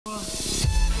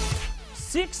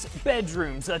6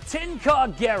 bedrooms, a 10-car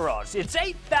garage. It's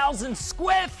 8,000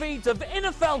 square feet of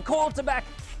NFL quarterback.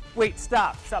 Wait,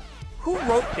 stop. Who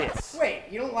wrote this? Wait,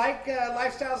 you don't like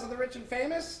Lifestyles of the Rich and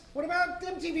Famous? What about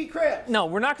MTV Cribs? No,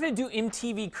 we're not going to do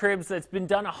MTV Cribs. That's been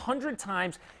done 100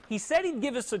 times. He said he'd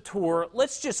give us a tour.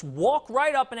 Let's just walk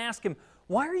right up and ask him,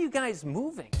 why are you guys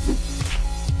moving?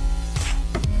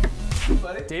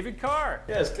 Buddy. David Carr.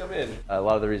 Yes, come in. A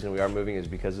lot of the reason we are moving is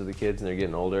because of the kids, and they're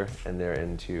getting older, and they're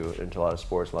into a lot of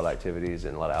sports, a lot of activities,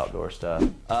 and a lot of outdoor stuff.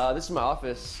 This is my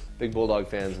office. Big Bulldog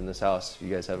fans in this house, if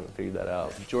you guys haven't figured that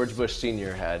out. George Bush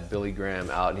Sr. had Billy Graham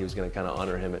out, and he was going to kind of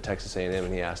honor him at Texas A&M,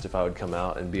 and he asked if I would come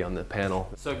out and be on the panel.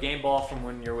 So game ball from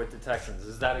when you're with the Texans,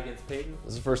 is that against Peyton?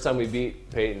 This is the first time we beat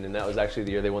Peyton, and that was actually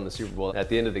the year they won the Super Bowl. At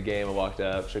the end of the game, I walked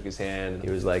up, shook his hand, and he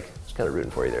was like, just kind of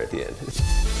rooting for you there at the end.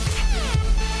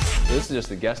 This is just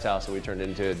the guest house that we turned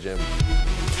into a gym.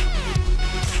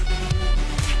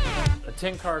 A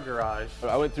 10-car garage.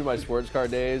 I went through my sports car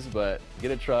days, but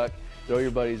get a truck, throw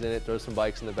your buddies in it, throw some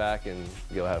bikes in the back, and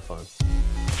go have fun.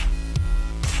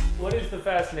 What is the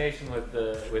fascination with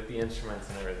the instruments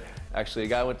and everything? Actually, a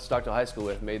guy I went to Stockton High School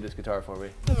with made this guitar for me.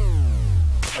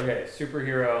 Okay,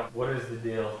 superhero, what is the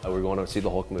deal? We're going to see the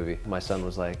Hulk movie. My son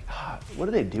was like, what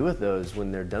do they do with those when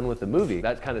they're done with the movie?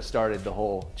 That kind of started the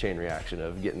whole chain reaction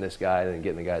of getting this guy and then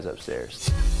getting the guys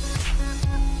upstairs.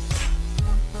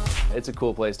 It's a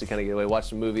cool place to kind of get away, watch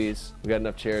some movies. We got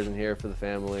enough chairs in here for the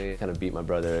family. Kind of beat my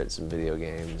brother at some video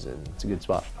games, and it's a good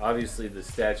spot. Obviously, the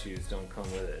statues don't come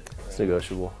with it. Right? It's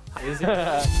negotiable. Is it?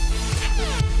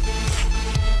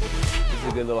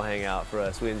 It's a good little hangout for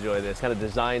us. We enjoy this. Kind of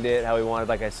designed it how we wanted,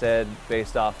 like I said,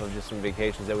 based off of just some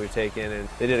vacations that we've taken, and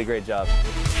they did a great job.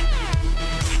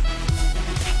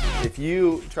 If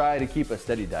you try to keep a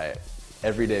steady diet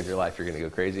every day of your life, you're going to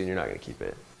go crazy and you're not going to keep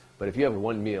it. But if you have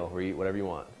one meal where you eat whatever you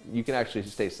want, you can actually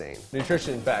stay sane.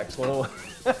 Nutrition Facts 101.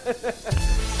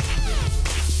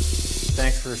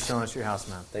 Thanks for showing us your house,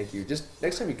 man. Thank you. Just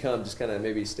next time you come, just kind of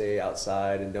maybe stay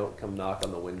outside and don't come knock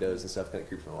on the windows and stuff. Kind of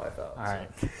creeps my wife out. All right.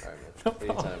 So, all right, man.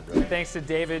 Anytime, bro. Thanks to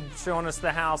David showing us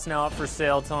the house now up for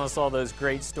sale, telling us all those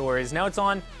great stories. Now it's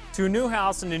on to a new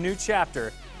house and a new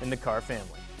chapter in the Carr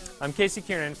family. I'm Casey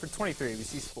Kiernan for 23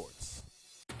 ABC Sports.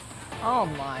 Oh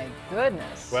my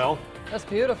goodness. Well, that's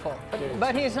beautiful.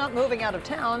 But he's not moving out of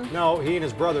town. no, he and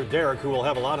his brother Derek, who will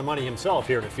have a lot of money himself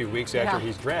here in a few weeks after Yeah.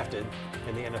 he's drafted,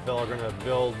 and the NFL are going to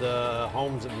build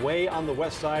homes way on the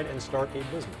west side and start a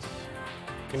business.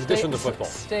 In addition to football.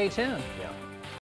 Stay tuned. Yeah.